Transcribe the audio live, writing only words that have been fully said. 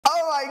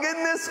my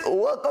goodness,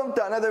 welcome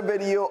to another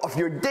video of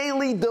your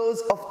daily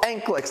dose of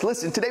NCLEX.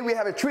 Listen, today we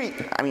have a treat.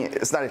 I mean,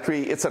 it's not a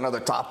treat, it's another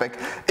topic.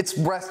 It's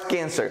breast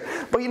cancer.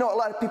 But you know, a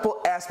lot of people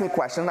ask me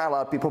questions, not a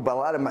lot of people, but a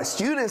lot of my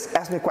students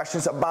ask me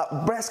questions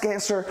about breast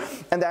cancer.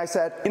 And then I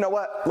said, you know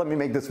what, let me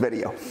make this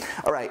video.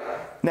 All right,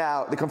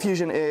 now the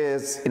confusion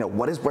is, you know,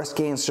 what is breast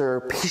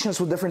cancer, patients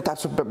with different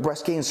types of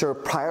breast cancer,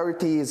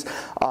 priorities,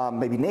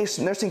 maybe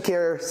nursing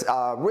care,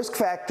 risk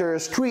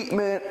factors,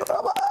 treatment,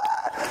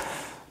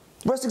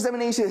 breast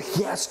examination.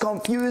 Yes,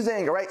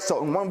 confusing, right?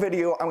 So in one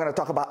video, I'm gonna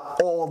talk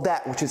about all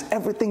that, which is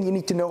everything you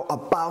need to know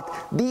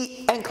about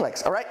the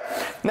NCLEX, all right?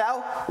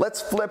 Now, let's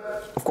flip.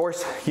 Of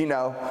course, you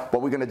know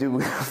what we're gonna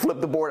do.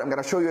 Flip the board. I'm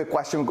gonna show you a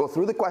question, we'll go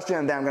through the question,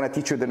 and then I'm gonna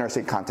teach you the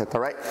nursing content,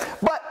 all right?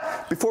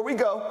 But before we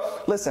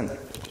go, listen.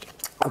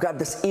 I've got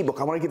this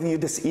ebook. I want to give you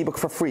this ebook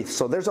for free.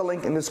 So there's a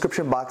link in the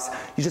description box.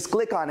 You just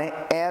click on it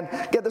and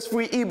get this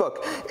free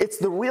ebook. It's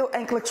the real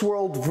NCLEX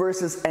world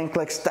versus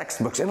NCLEX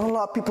textbooks. And a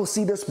lot of people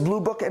see this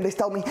blue book and they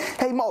tell me,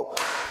 hey Mo,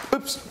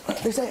 oops,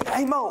 they say,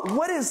 hey Mo,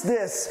 what is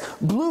this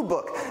blue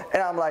book?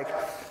 And I'm like,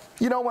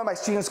 you know, when my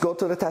students go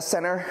to the test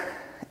center,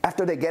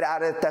 after they get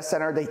out of the test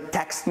center, they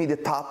text me the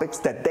topics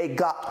that they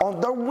got on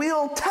the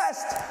real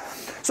test.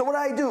 So what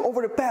I do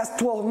over the past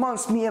 12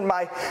 months, me and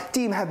my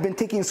team have been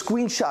taking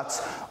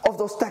screenshots of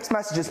those text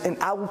messages,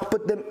 and I will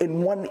put them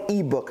in one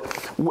ebook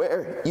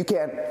where you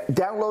can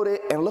download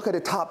it and look at the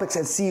topics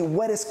and see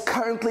what is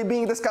currently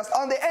being discussed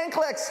on the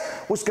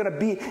NCLEX, which is gonna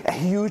be a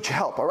huge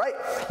help, all right?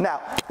 Now,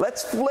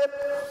 let's flip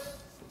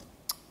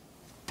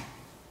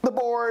the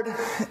board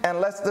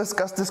and let's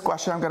discuss this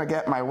question. I'm gonna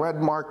get my red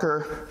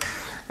marker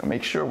and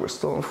make sure we're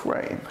still in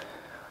frame.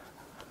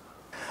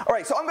 All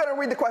right, so I'm gonna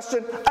read the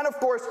question, and of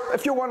course,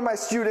 if you're one of my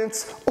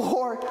students,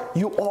 or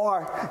you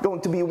are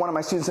going to be one of my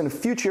students in the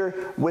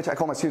future, which I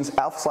call my students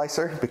Alpha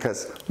Slicer,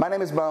 because my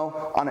name is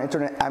Mo, on the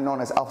internet I'm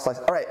known as Alpha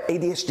Slicer. All right,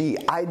 ADHD,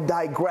 I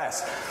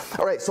digress.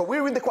 All right, so we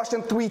read the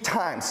question 3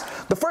 times.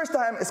 The first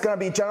time is gonna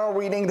be general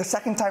reading, the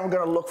second time we're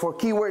gonna look for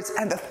keywords,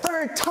 and the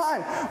third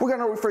time we're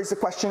gonna rephrase the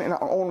question in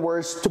our own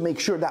words to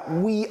make sure that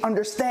we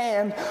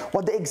understand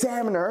what the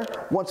examiner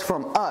wants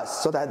from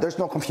us, so that there's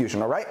no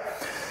confusion, all right?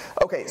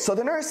 Okay, so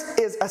the nurse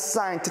is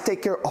assigned to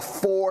take care of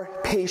 4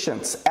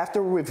 patients.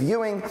 After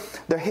reviewing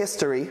their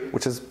history,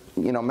 which is,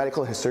 you know,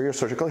 medical history or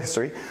surgical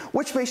history,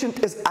 which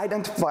patient is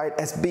identified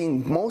as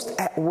being most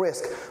at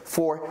risk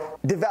for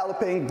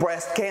developing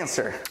breast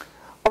cancer?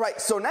 All right,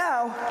 so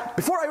now,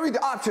 before I read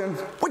the options,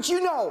 which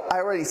you know I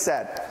already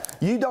said,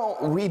 you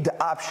don't read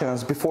the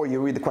options before you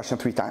read the question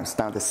 3 times.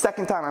 Now, the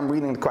second time I'm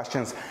reading the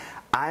questions,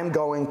 I'm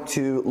going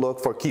to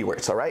look for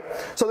keywords, all right?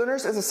 So the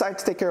nurse is assigned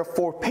to take care of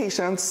 4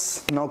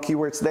 patients, no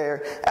keywords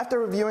there. After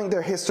reviewing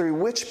their history,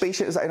 which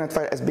patient is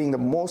identified as being the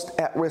most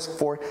at risk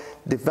for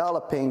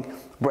developing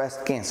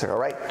breast cancer, all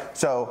right?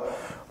 So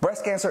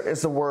breast cancer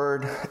is the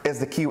word, is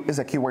a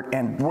keyword,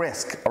 and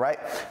risk, all right?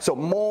 So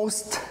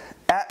most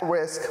at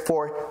risk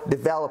for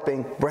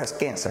developing breast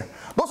cancer.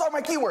 Those are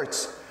my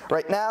keywords.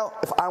 Right now,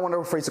 if I want to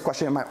rephrase the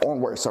question in my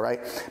own words, all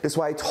right? This is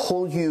why I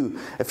told you,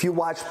 if you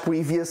watch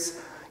previous,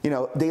 you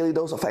know, daily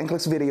dose of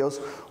NCLEX videos,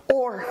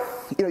 or,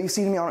 you know, you've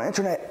seen me on the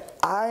internet,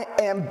 I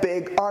am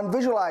big on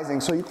visualizing.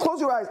 So you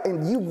close your eyes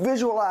and you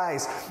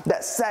visualize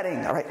that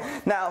setting, all right?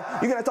 Now,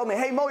 you're gonna tell me,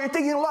 hey Mo, you're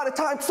taking a lot of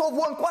time to solve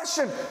one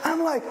question.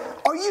 I'm like,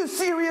 are you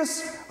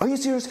serious? Are you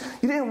serious?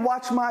 You didn't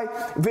watch my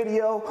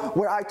video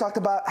where I talked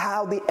about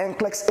how the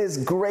NCLEX is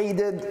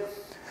graded?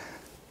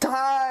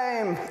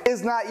 Time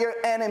is not your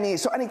enemy.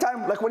 So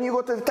anytime, like when you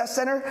go to the test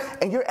center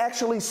and you're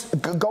actually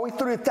going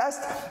through the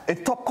test, in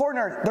the top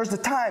corner, there's the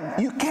time.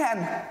 You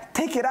can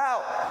take it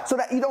out so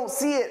that you don't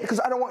see it, because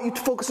I don't want you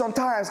to focus on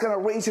time. It's gonna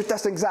raise your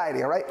test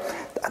anxiety, all right?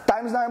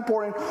 Time is not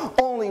important,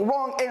 only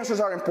wrong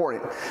answers are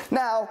important.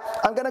 Now,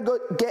 I'm gonna go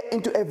get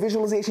into a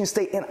visualization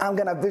state and I'm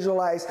gonna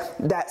visualize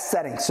that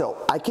setting.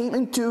 So I came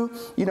into,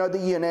 you know, the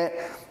unit,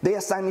 they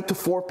assigned me to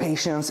 4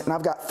 patients and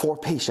I've got 4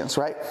 patients,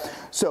 right?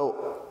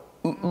 So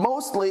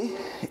mostly,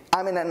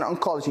 I'm in an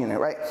oncology unit,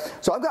 right?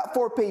 So I've got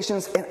 4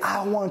 patients and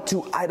I want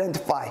to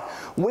identify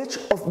which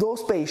of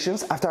those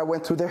patients, after I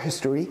went through their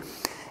history,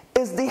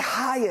 is the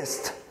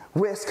highest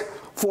risk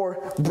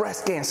for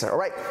breast cancer, all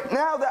right?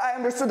 Now that I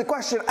understood the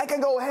question, I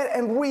can go ahead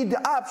and read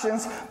the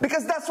options,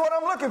 because that's what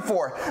I'm looking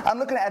for. I'm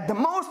looking at the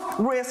most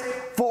risk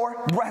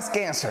for breast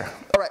cancer.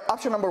 All right,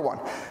 option number 1,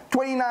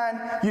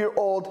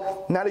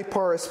 29-year-old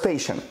nulliparous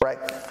patient, right?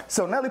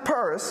 So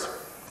nulliparous,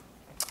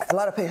 a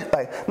lot of patients,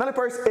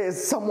 nulliparous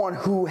is someone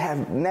who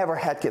have never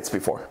had kids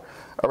before,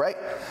 all right?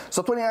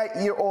 So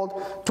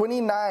 29-year-old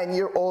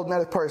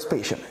nulliparous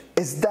patient,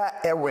 is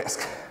that a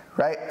risk,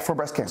 right, for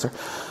breast cancer?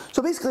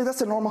 So basically,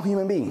 that's a normal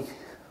human being.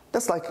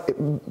 That's like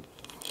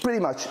pretty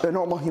much a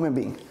normal human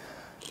being.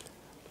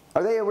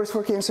 Are they a risk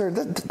for cancer?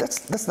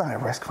 That's not a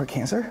risk for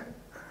cancer,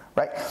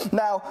 right?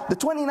 Now, the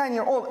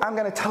 29-year-old, I'm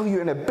gonna tell you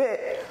in a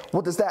bit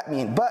what does that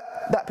mean,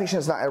 but that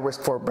patient is not at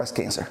risk for breast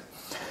cancer.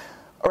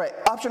 All right,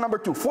 option number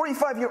 2,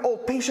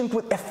 45-year-old patient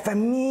with a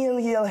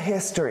familial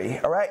history,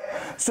 all right?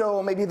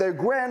 So maybe their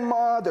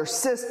grandma, their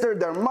sister,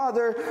 their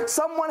mother,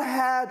 someone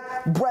had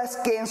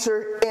breast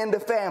cancer in the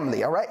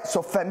family, all right?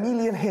 So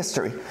familial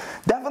history.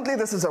 Definitely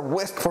this is a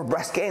risk for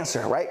breast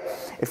cancer, right?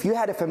 If you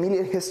had a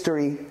familial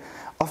history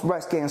of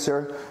breast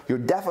cancer, you're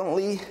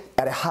definitely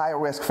at a high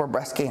risk for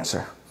breast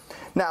cancer.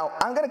 Now,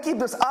 I'm going to keep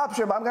this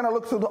option, but I'm going to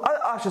look through the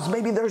other options.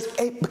 Maybe there's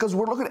because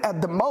we're looking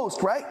at the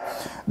most, right?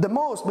 The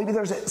most, maybe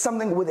there's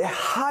something with a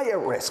higher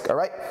risk, all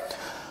right?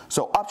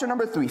 So option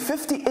number 3,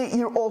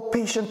 58-year-old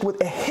patient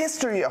with a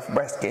history of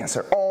breast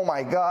cancer. Oh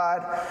my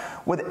God,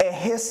 with a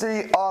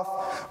history of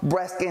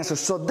breast cancer.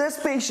 So this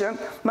patient,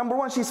 number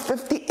 1, she's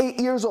 58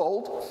 years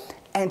old,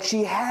 and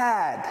she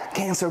had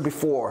cancer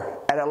before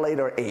at a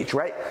later age,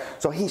 right?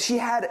 So she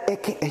had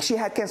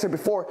cancer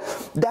before.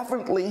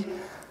 Definitely,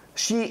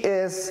 she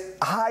is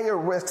higher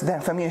risk than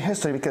familial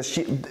history because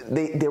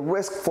the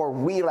risk for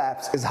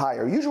relapse is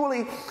higher.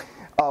 Usually,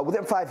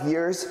 within 5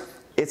 years,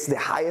 it's the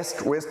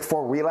highest risk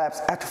for relapse.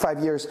 After 5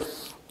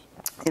 years,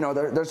 you know,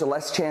 there's a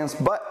less chance,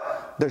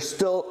 but they're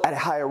still at a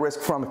higher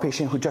risk from a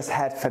patient who just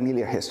had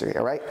familial history,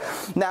 all right?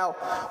 Now,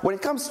 when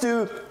it comes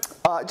to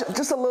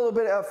just a little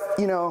bit of,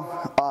 you know,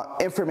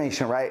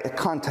 information, right,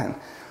 content.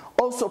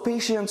 Also,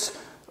 patients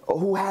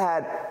who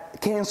had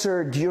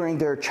cancer during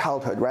their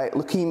childhood, right?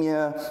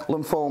 Leukemia,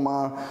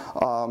 lymphoma,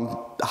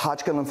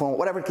 Hodgkin lymphoma,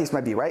 whatever the case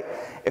might be, right?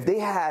 If they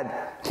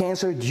had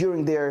cancer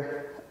during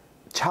their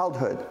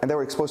childhood and they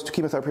were exposed to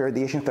chemotherapy,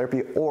 radiation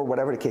therapy, or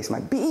whatever the case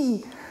might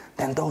be,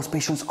 then those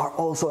patients are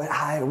also at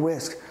high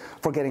risk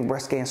for getting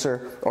breast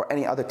cancer or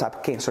any other type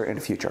of cancer in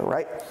the future,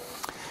 right?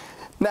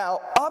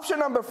 Now, option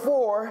number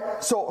 4,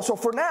 so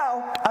for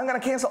now, I'm going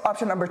to cancel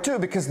option number 2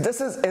 because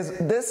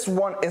this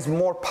one is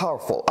more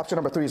powerful. Option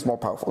number 3 is more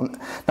powerful.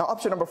 Now,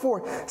 option number 4,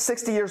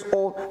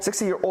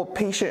 60-year-old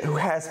patient who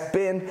has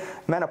been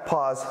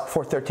menopause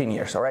for 13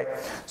 years, all right?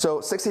 So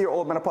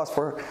 60-year-old menopause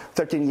for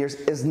 13 years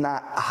is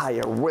not a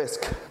higher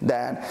risk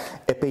than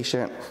a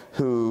patient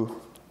who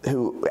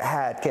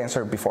had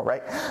cancer before,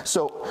 right?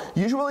 So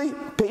usually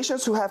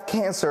patients who have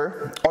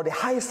cancer are the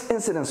highest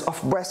incidence of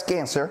breast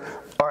cancer,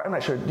 or I'm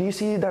not sure, do you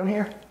see it down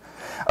here?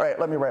 All right,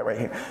 let me write right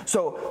here.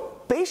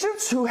 So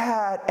patients who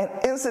had an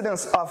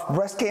incidence of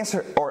breast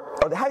cancer, or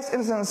the highest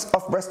incidence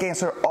of breast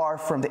cancer are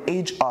from the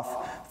age of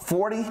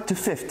 40 to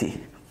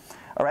 50.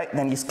 All right,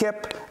 then you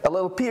skip a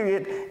little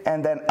period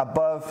and then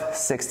above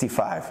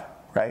 65,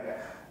 right?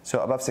 So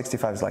above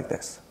 65 is like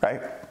this,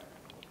 right?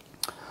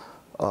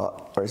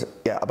 Or is it?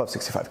 Yeah, above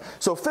 65.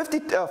 So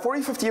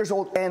 40, 50 years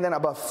old and then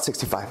above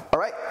 65, all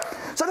right?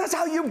 So that's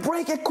how you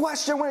break a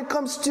question when it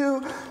comes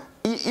to,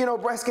 you know,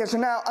 breast cancer.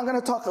 Now, I'm gonna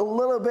talk a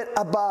little bit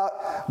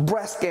about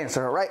breast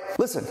cancer, all right?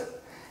 Listen,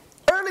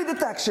 early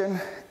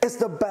detection is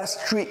the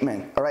best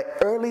treatment, all right?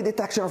 Early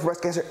detection of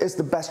breast cancer is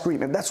the best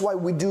treatment. That's why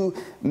we do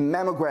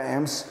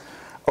mammograms,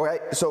 all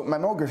right? So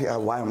mammography,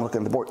 why I'm looking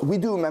at the board. We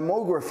do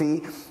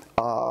mammography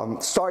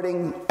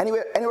starting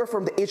anywhere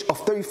from the age of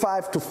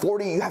 35 to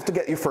 40, you have to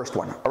get your first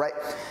one, all right?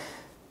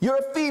 You're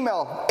a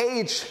female,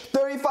 age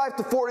 35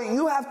 to 40,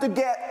 you have to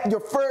get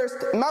your first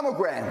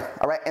mammogram,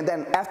 all right? And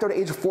then after the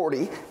age of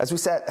 40, as we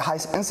said,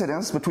 highest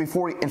incidence between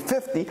 40 and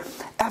 50,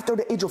 after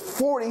the age of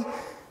 40,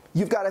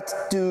 you've got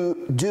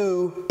to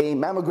do a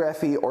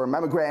mammography or a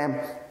mammogram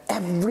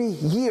every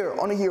year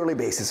on a yearly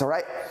basis, all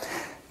right?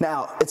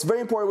 Now, it's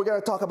very important, we're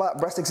gonna talk about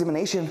breast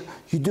examination.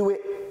 You do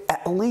it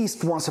at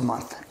least once a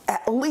month,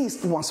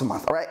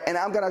 all right? And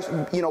I'm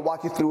gonna, you know,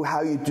 walk you through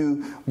how you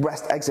do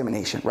breast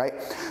examination, right?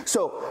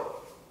 So,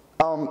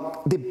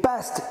 the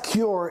best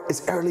cure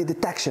is early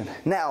detection.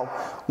 Now,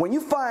 when you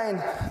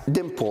find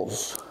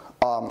dimples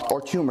or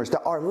tumors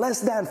that are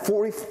less than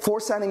 4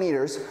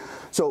 centimeters,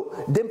 so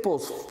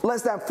dimples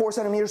less than 4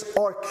 centimeters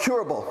are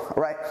curable,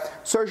 right?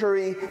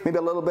 Surgery, maybe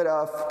a little bit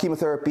of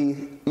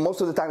chemotherapy, most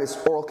of the time it's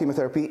oral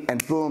chemotherapy,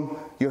 and boom,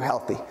 you're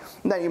healthy.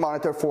 And then you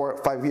monitor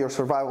for 5-year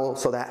survival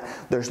so that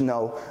there's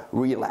no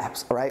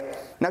relapse, all right?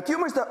 Now,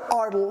 tumors that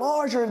are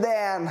larger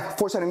than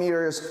 4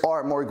 centimeters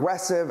are more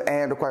aggressive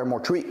and require more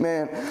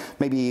treatment,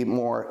 maybe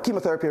more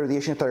chemotherapy,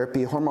 radiation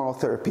therapy, hormonal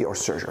therapy, or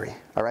surgery,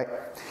 all right?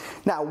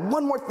 Now,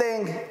 one more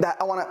thing that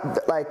I want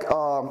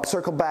to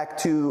circle back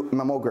to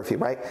mammography,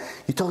 right?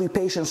 You tell your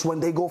patients when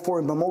they go for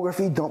a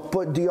mammography, don't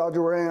put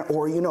deodorant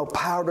or, you know,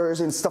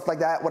 powders and stuff like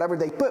that, whatever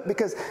they put,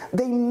 because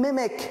they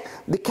mimic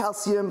the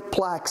calcium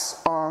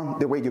plaques on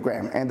the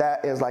radiogram, and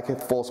that is like a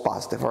false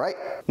positive, all right?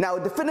 Now,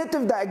 a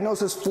definitive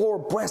diagnosis for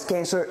breast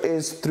cancer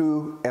is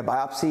through a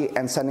biopsy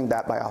and sending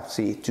that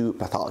biopsy to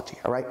pathology,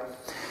 all right?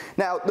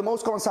 Now, the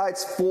most common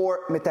sites for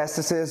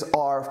metastasis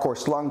are, of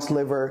course, lungs,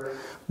 liver,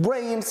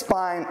 brain,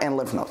 spine, and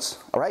lymph nodes,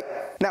 all right?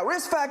 Now,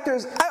 risk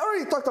factors, I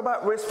already talked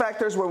about risk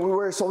factors when we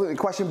were solving the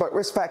question, but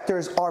risk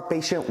factors are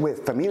patients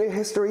with familial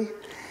history,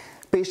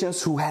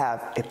 patients who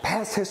have a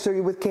past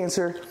history with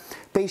cancer,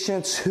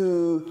 patients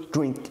who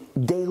drink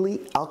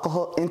daily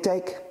alcohol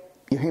intake.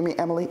 You hear me,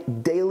 Emily?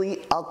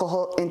 Daily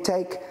alcohol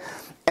intake.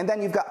 And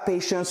then you've got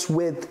patients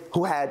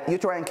who had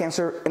uterine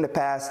cancer in the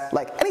past,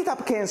 like any type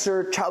of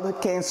cancer,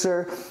 childhood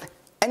cancer,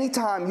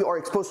 Anytime you are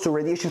exposed to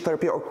radiation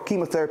therapy or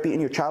chemotherapy in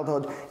your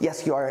childhood,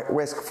 yes, you are at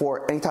risk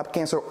for any type of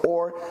cancer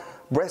or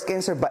breast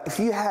cancer, but if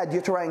you had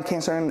uterine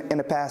cancer in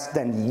the past,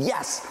 then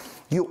yes,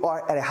 you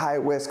are at a high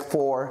risk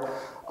for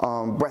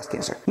breast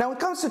cancer. Now, when it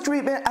comes to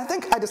treatment, I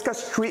think I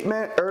discussed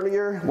treatment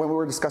earlier when we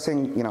were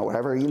discussing,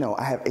 whatever,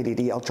 I have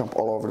ADD, I'll jump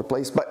all over the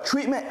place, but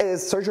treatment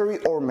is surgery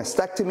or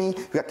mastectomy.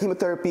 You got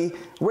chemotherapy,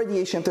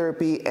 radiation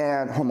therapy,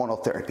 and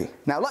hormonal therapy.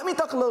 Now, let me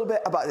talk a little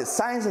bit about the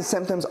signs and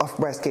symptoms of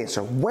breast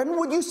cancer. When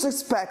would you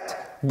suspect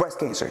breast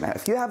cancer? Now,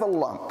 if you have a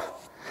lump,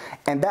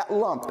 and that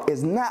lump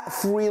is not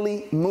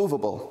freely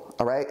movable,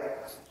 all right,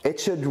 it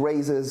should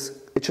raise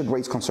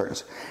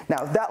concerns.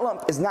 Now, if that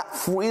lump is not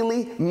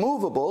freely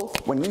movable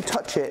when you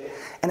touch it,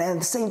 and at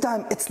the same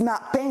time it's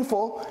not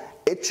painful,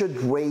 it should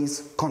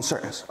raise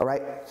concerns, all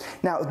right?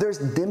 Now, if there's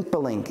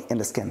dimpling in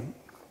the skin,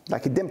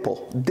 like a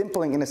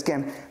dimpling in the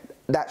skin,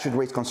 that should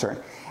raise concern.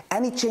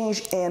 Any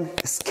change in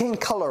skin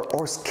color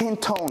or skin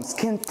tone,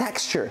 skin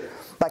texture,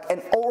 like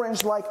an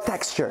orange-like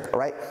texture, all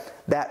right,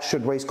 that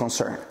should raise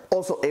concern.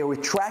 Also, a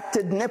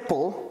retracted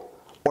nipple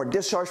or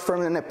discharge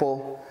from the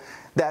nipple,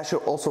 that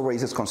should also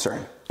raise its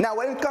concern. Now,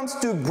 when it comes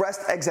to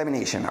breast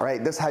examination, all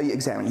right, this is how you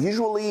examine.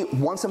 Usually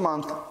once a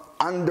month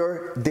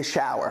under the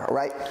shower, all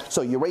right?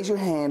 So you raise your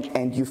hand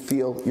and you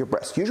feel your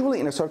breast, usually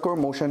in a circular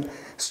motion,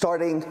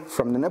 starting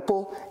from the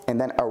nipple and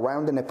then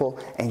around the nipple,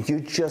 and you're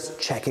just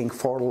checking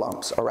for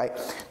lumps, all right?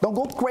 Don't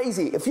go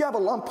crazy. If you have a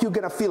lump, you're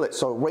gonna feel it.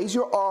 So raise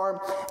your arm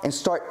and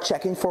start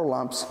checking for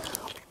lumps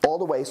all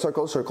the way,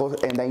 circle,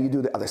 and then you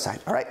do the other side,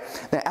 all right?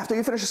 Then after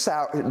you finish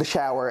the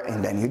shower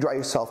and then you dry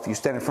yourself, you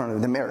stand in front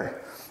of the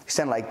mirror. You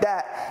stand like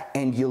that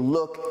and you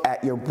look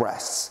at your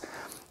breasts.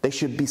 They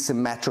should be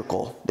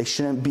symmetrical. They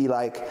shouldn't be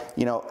like,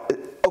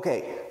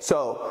 okay,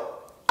 so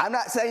I'm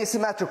not saying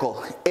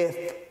symmetrical.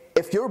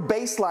 If your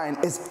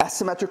baseline is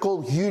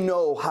asymmetrical, you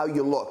know how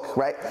you look,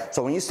 right?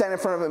 So when you stand in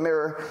front of a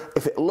mirror,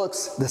 if it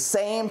looks the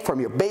same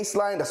from your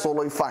baseline, that's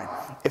totally fine.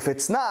 If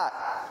it's not,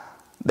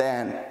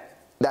 then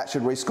that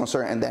should raise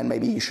concern, and then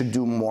maybe you should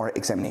do more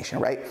examination,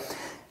 right?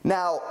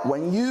 Now,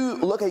 when you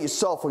look at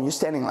yourself, when you're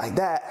standing like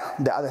that,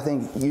 the other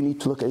thing you need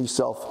to look at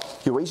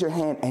yourself, you raise your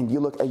hand and you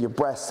look at your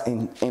breasts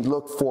and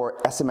look for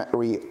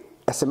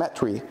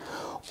asymmetry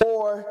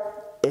or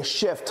a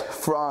shift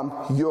from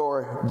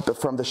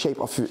the shape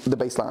of the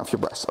baseline of your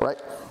breast, all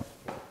right?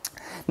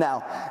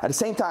 Now, at the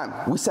same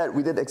time, we said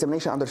we did the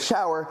examination under the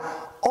shower.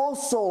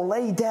 Also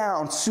lay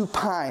down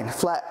supine,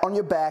 flat on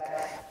your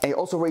back, and you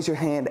also raise your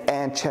hand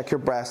and check your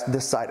breast,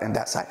 this side and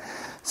that side.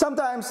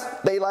 Sometimes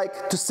they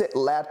like to sit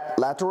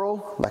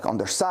lateral, like on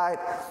their side,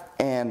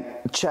 and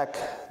check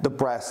the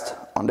breast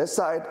on this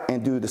side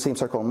and do the same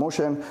circular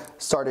motion,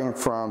 starting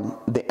from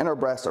the inner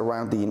breast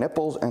around the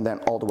nipples and then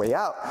all the way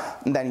out.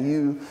 And then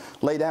you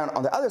lay down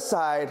on the other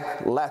side,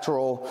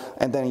 lateral,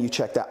 and then you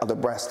check that other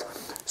breast.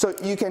 So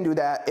you can do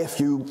that if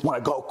you want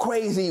to go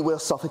crazy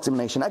with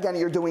self-examination. Again,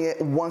 you're doing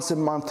it once a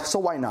month, so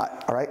why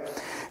not, all right?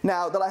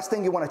 Now, the last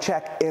thing you want to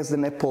check is the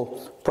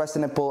nipple. Press the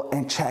nipple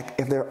and check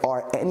if there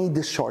are any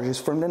discharges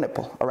from the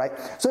nipple, all right?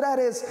 So that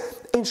is,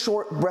 in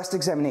short, breast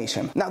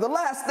examination. Now, the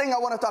last thing I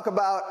want to talk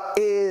about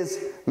is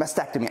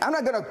mastectomy. I'm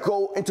not going to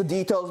go into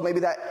details. Maybe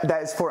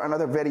that is for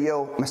another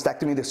video,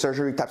 mastectomy, the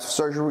surgery, types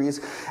of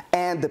surgeries,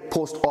 and the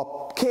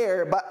post-op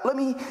care. But let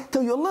me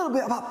tell you a little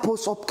bit about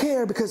post-op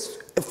care, because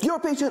if your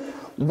patient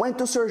went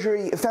to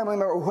surgery, a family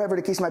member, or whoever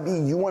the case might be,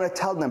 you want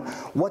to tell them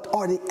what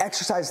are the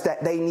exercises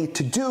that they need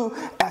to do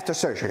after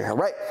surgery,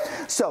 right?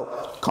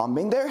 So,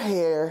 combing their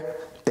hair,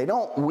 they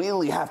don't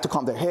really have to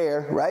comb their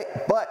hair, right?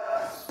 But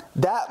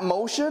that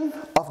motion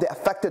of the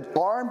affected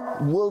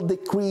arm will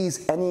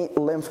decrease any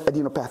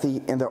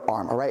lymphadenopathy in their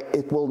arm, all right?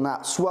 It will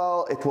not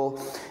swell, it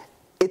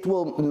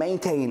will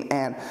maintain,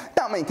 and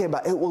not maintain,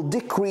 but it will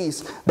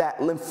decrease that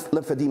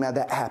lymphedema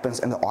that happens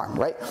in the arm,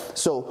 right?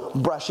 So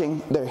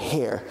brushing their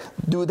hair,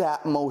 do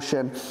that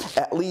motion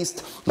at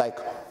least like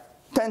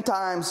 10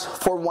 times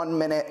for 1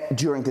 minute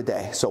during the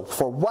day. So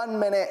for 1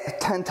 minute,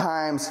 10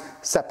 times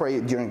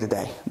separated during the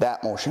day,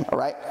 that motion, all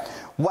right?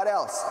 What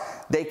else?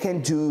 They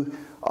can do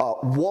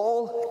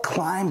wall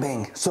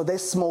climbing. So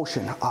this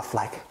motion of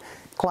like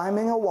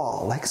climbing a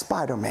wall like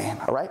Spider-Man,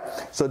 all right?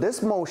 So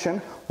this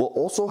motion will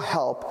also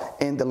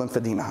help in the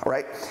lymphedema, all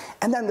right?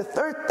 And then the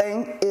third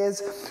thing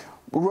is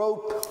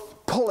rope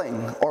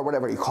pulling, or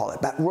whatever you call it,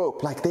 that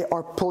rope, like they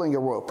are pulling a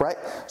rope, right?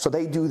 So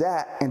they do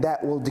that, and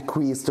that will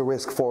decrease the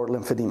risk for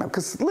lymphedema,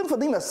 because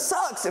lymphedema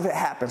sucks if it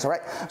happens, all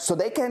right? So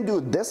they can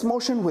do this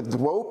motion with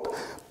rope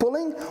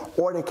pulling,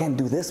 or they can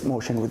do this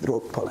motion with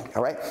rope pulling,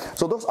 all right?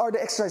 So those are the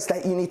exercises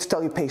that you need to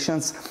tell your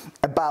patients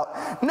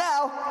about.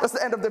 Now, that's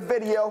the end of the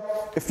video.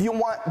 If you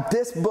want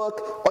this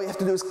book, all you have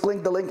to do is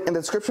click the link in the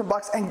description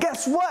box, and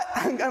guess what?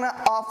 I'm gonna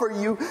offer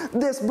you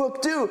this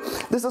book too.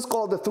 This is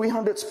called the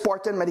 300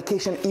 Spartan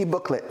Medication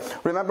e-booklet.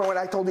 Remember when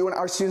I told you when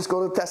our students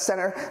go to the test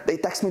center, they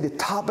text me the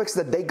topics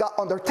that they got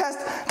on their test?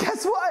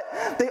 Guess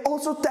what? They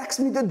also text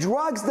me the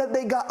drugs that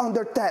they got on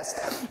their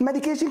test.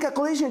 Medication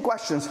calculation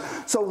questions.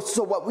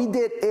 So what we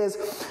did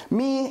is,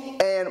 me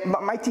and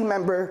my team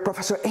member,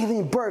 Professor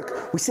Aileen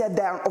Burke, we sat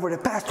down over the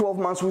past 12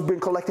 months, we've been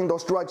collecting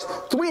those drugs,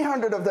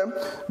 300 of them.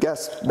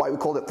 Guess why we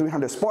called it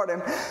 300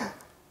 Spartan.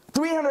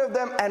 300 of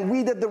them, and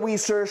we did the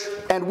research,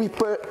 and we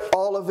put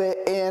all of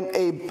it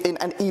in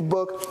an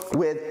ebook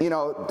with,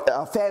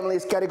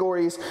 families,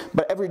 categories,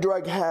 but every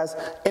drug has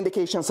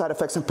indications, side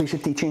effects, and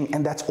patient teaching,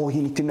 and that's all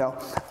you need to know.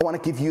 I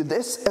want to give you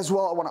this as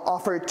well. I want to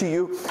offer it to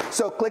you.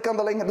 So click on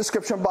the link in the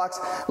description box.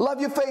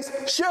 Love your face.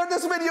 Share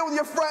this video with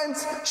your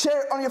friends.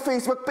 Share it on your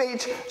Facebook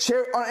page.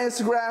 Share it on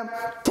Instagram.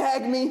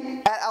 Tag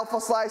me at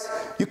Alpha Slice.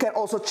 You can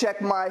also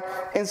check my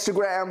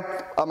Instagram,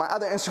 my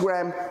other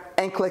Instagram,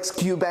 NCLEX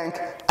Q Bank.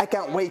 I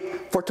can't wait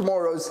for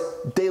tomorrow's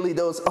daily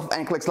dose of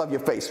NCLEX. Love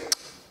your face.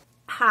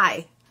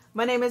 Hi,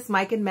 my name is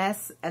Mike and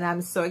Mess, and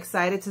I'm so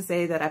excited to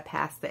say that I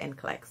passed the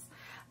NCLEX.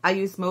 I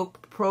used MOOC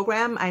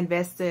program. I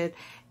invested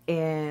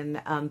in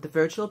the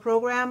virtual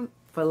program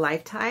for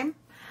lifetime.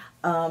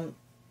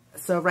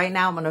 So right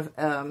now I'm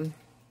gonna,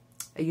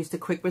 I used the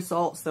quick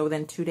results. So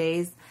within 2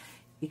 days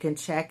you can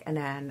check, and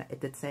then it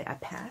did say I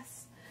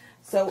passed.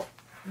 So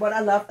what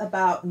I love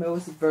about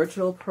most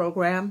virtual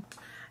program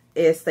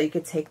is that you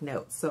could take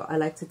notes. So I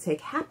like to take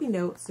happy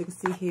notes. So you can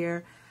see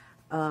here,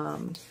 I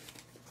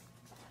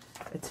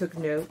took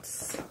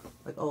notes,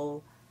 like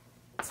all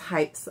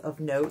types of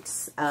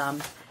notes.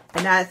 And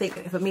I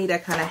think for me,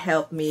 that kind of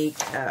helped me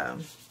to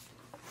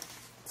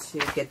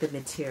get the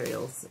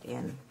materials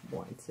in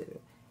more into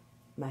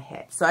my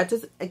head. So I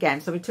just,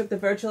 again, so we took the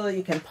virtual,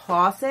 you can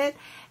pause it,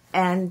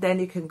 and then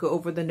you can go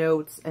over the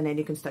notes, and then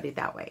you can study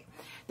that way.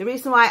 The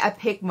reason why I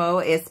picked Mo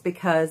is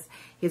because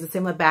he has a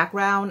similar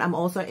background. I'm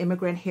also an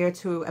immigrant here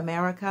to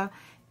America.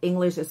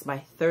 English is my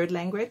third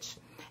language.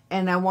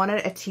 And I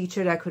wanted a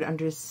teacher that could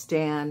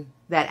understand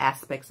that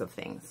aspects of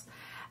things.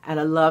 And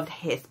I loved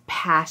his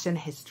passion,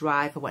 his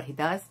drive for what he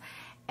does.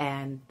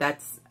 And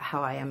that's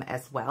how I am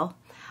as well.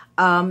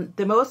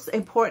 The most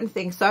important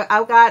thing, so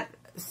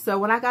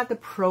when I got the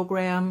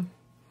program,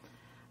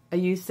 I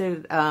used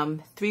it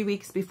 3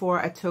 weeks before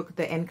I took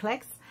the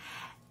NCLEX.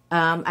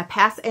 I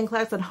passed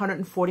NCLEX on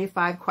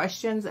 145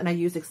 questions, and I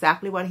used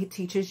exactly what he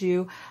teaches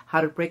you,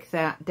 how to break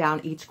down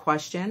each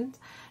question.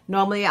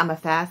 Normally, I'm a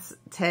fast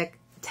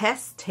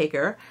test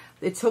taker.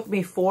 It took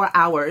me 4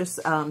 hours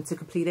to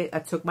complete it. I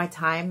took my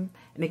time.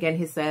 And again,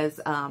 he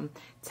says,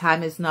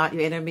 time is not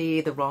your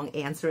enemy. The wrong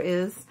answer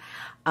is.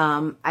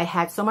 I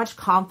had so much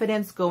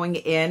confidence going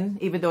in,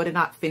 even though I did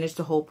not finish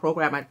the whole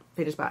program. I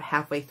finished about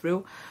halfway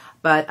through.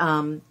 But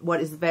what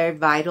is very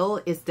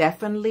vital is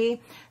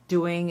definitely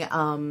doing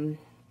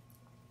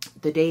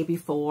the day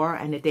before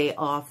and the day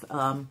of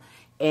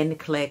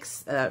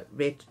NCLEX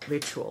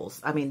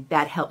rituals. I mean,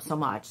 that helps so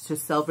much to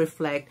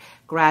self-reflect,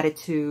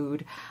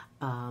 gratitude.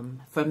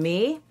 For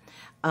me,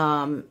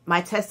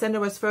 my test center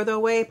was further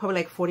away, probably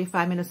like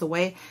 45 minutes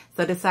away.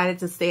 So I decided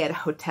to stay at a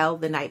hotel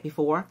the night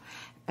before.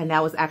 And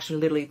that was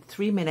actually literally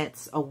 3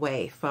 minutes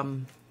away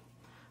from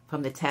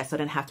the test. So I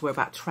didn't have to worry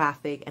about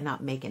traffic and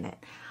not making it.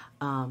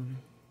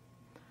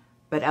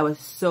 But I was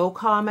so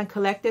calm and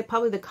collected,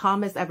 probably the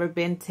calmest ever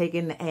been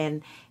taking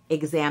an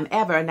exam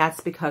ever. And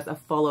that's because I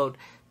followed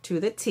to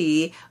the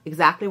T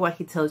exactly what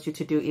he tells you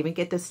to do. Even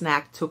get the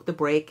snack, took the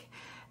break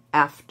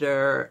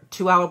after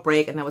 2-hour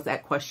break, and I was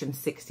at question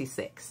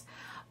 66.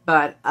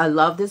 But I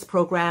love this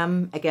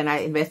program. Again, I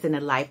invested in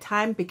a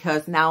lifetime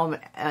because now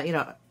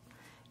I'm,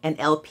 an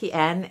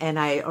LPN, and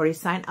I already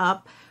signed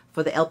up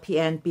for the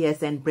LPN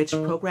BSN Bridge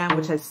program,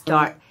 which I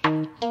start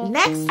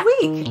next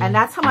week. And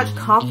that's how much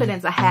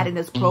confidence I had in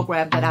this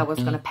program that I was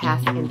going to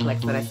pass the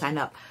NCLEX, that I signed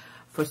up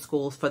for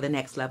schools for the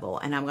next level.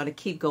 And I'm going to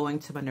keep going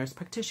to my nurse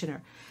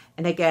practitioner.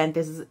 And again,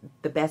 this is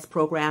the best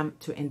program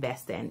to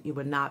invest in. You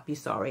will not be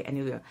sorry.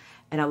 And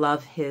I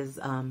love his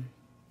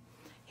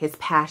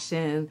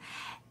passion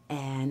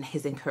and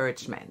his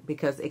encouragement,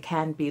 because it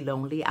can be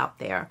lonely out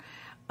there.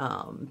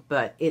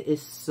 But it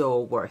is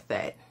so worth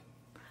it.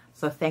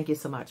 So thank you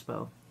so much,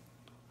 Bo.